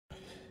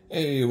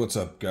Hey, what's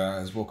up,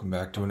 guys? Welcome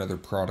back to another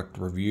product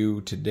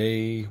review.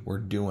 Today we're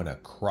doing a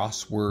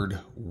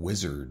crossword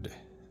wizard.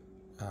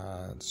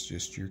 It's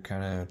just your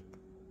kind of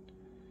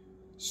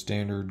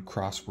standard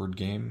crossword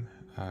game.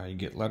 You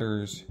get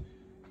letters,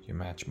 you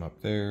match them up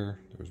there.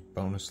 There's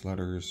bonus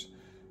letters,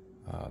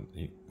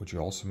 which you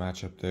also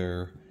match up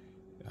there.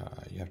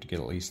 You have to get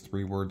at least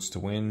 3 words to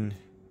win.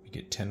 If you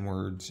get 10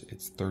 words,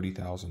 it's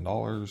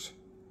 $30,000.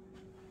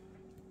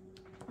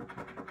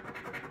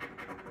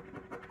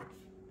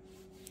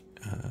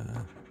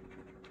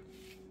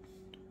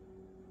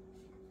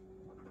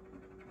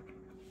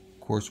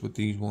 Of course, with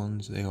these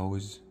ones, they'll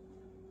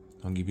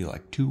give you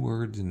like 2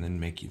 words and then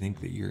make you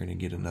think that you're going to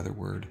get another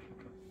word.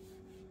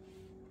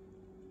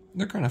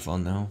 They're kind of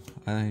fun though.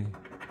 I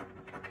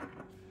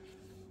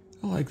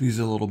like these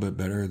a little bit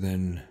better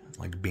than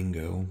like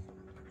bingo,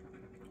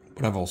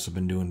 but I've also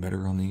been doing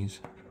better on these.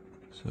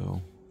 So,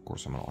 of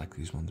course, I'm going to like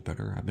these ones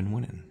better. I've been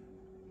winning.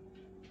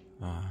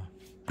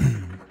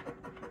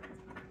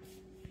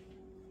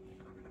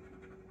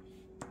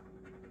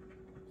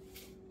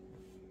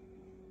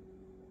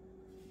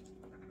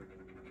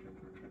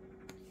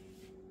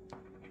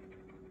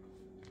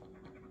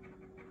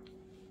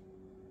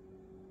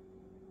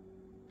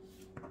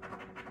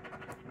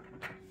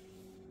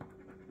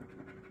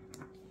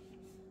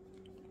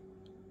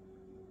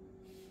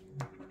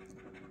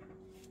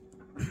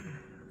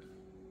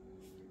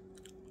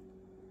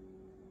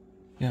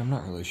 Yeah, I'm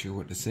not really sure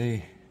what to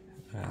say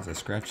as I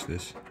scratch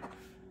this.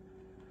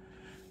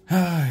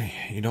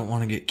 You don't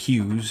want to get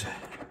Q's.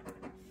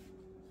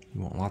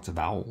 You want lots of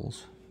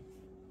vowels.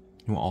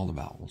 You want all the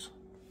vowels,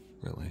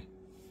 really.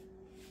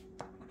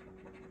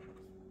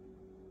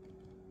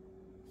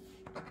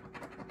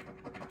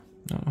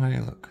 Oh,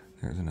 hey, look.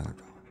 There's another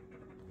vowel.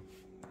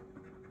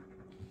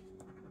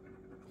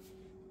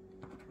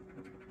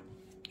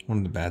 One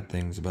of the bad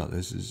things about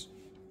this is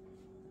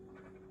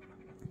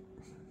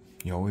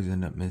you always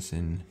end up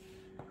missing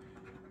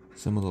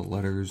some of the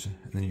letters,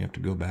 and then you have to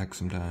go back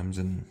sometimes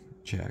and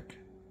check.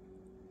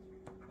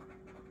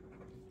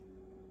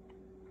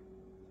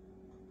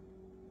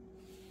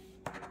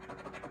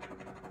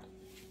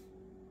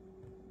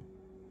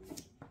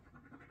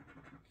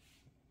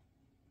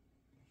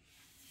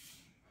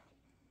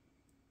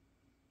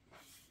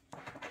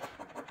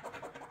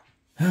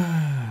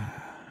 I'm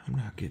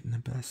not getting the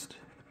best.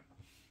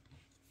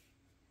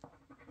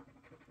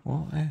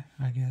 Well, I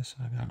guess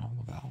I got all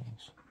the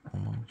vowels,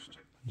 almost.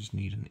 I just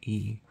need an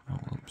E. Oh,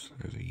 oops,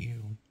 there's a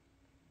U.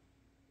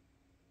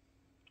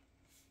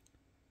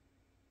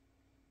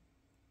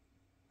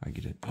 If I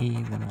get an E,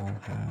 then I'll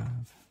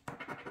have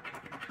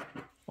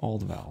all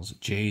the vowels.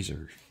 J's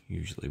are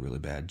usually really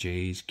bad.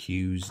 J's,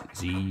 Q's,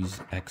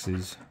 Z's,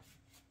 X's.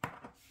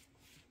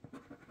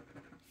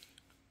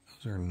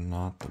 Those are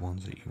not the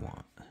ones that you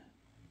want.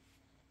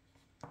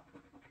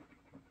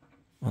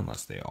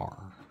 Unless they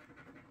are.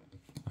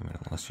 I mean,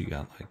 unless you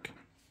got like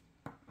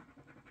a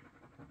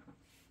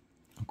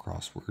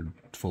crossword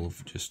full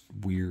of just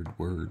weird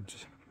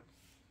words,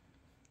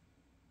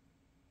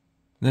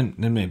 then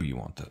maybe you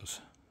want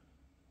those.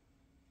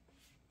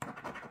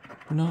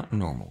 Not in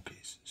normal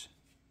cases.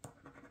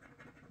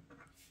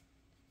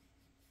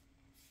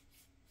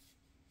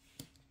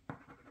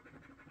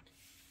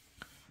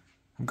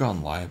 I've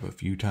gone live a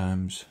few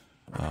times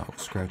with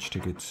scratch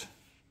tickets.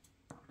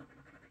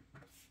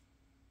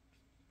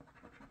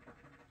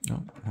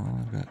 Oh,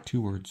 well, I've got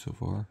 2 words so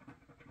far.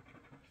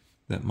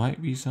 That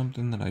might be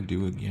something that I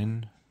do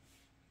again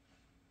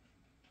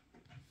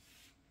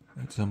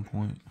at some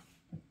point.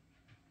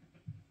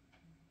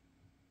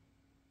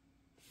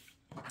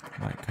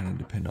 Might kind of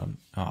depend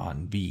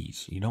on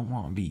V's. You don't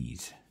want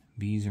V's.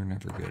 V's are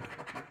never good.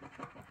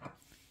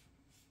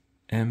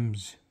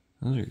 M's,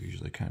 those are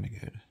usually kind of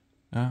good.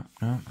 Oh,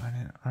 no,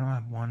 I don't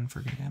have one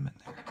freaking M in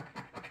there.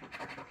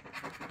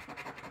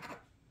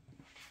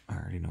 I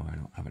already know I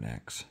don't have an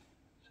X.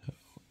 So,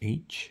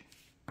 H.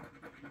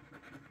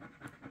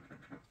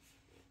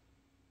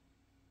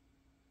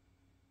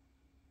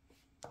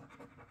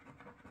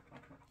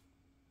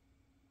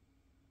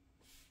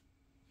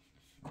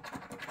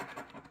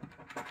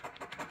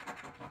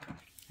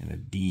 And a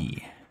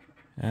D.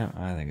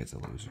 I think it's a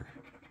loser.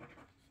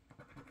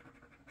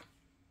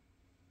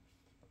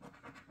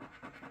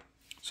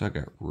 So I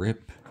got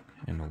rip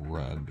and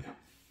rug.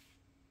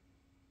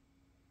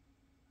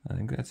 I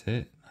think that's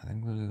it. I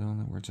think those are the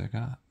only words I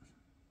got.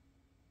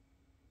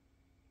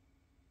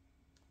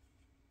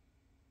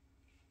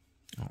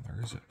 Oh, there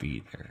is a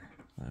V there.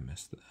 I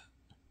missed that.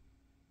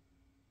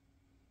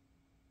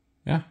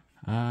 Yeah,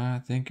 I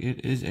think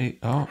it is a...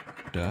 Oh,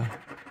 duh.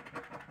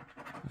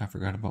 I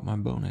forgot about my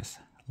bonus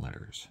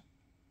letters.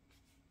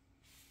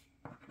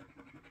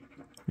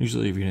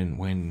 Usually if you didn't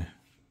win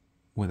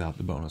without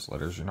the bonus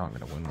letters, you're not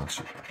going to win once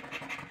you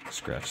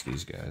scratch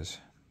these guys.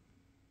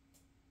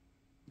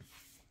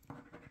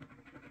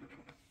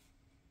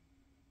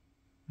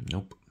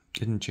 Nope,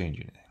 didn't change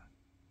anything.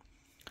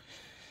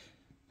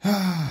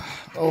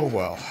 Oh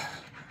well.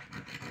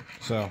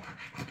 So,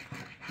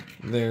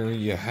 there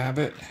you have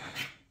it.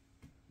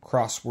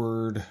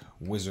 Crossword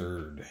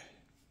Wizard.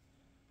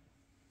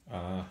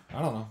 I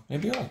don't know.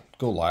 Maybe I'll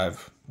go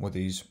live with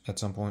these at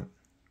some point.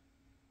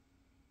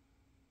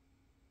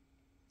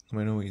 Let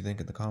me know what you think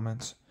in the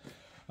comments.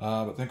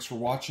 But thanks for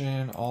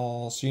watching.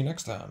 I'll see you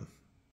next time.